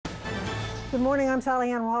Good morning, I'm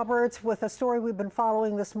Sally Ann Roberts with a story we've been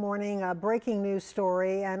following this morning, a breaking news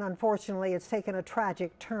story, and unfortunately it's taken a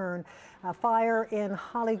tragic turn. A fire in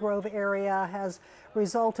Holly Grove area has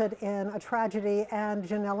resulted in a tragedy, and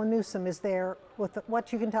Janella Newsom is there with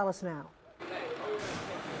what you can tell us now.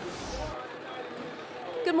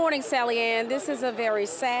 Good morning, Sally Ann. This is a very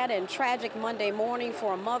sad and tragic Monday morning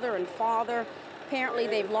for a mother and father. Apparently,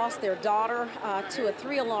 they've lost their daughter to a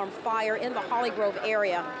 3-alarm fire in the Holly Grove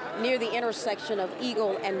area near the intersection of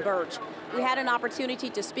Eagle and Birch. We had an opportunity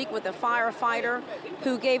to speak with a firefighter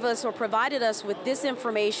who gave us or provided us with this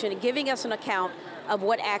information, giving us an account of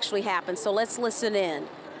what actually happened. So let's listen in.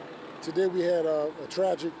 Today we had a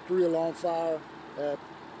tragic 3-alarm fire at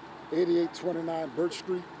 8829 Birch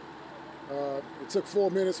Street. It took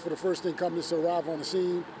 4 minutes for the first thing companies to arrive on the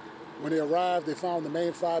scene. When they arrived, they found the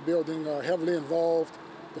main fire building heavily involved.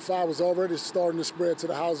 The fire was already starting to spread to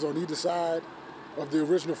the houses on either side of the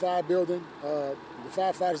original fire building. The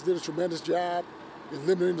firefighters did a tremendous job in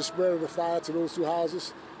limiting the spread of the fire to those two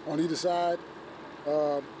houses on either side.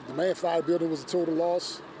 The main fire building was a total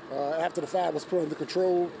loss. After the fire was put under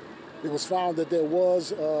control, it was found that there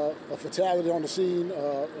was a fatality on the scene,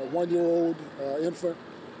 a 1-year-old infant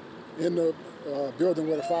in the building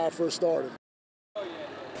where the fire first started.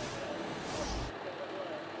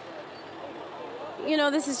 You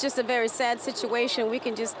know, this is just a very sad situation. We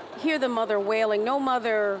can just hear the mother wailing. No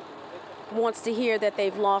mother wants to hear that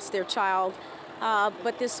they've lost their child.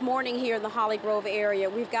 But this morning here in the Holly Grove area,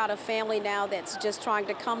 we've got a family now that's just trying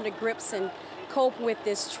to come to grips and cope with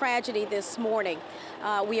this tragedy this morning.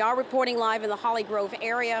 We are reporting live in the Holly Grove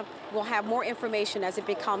area. We'll have more information as it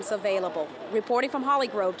becomes available. Reporting from Holly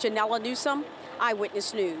Grove, Janella Newsom,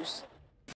 Eyewitness News.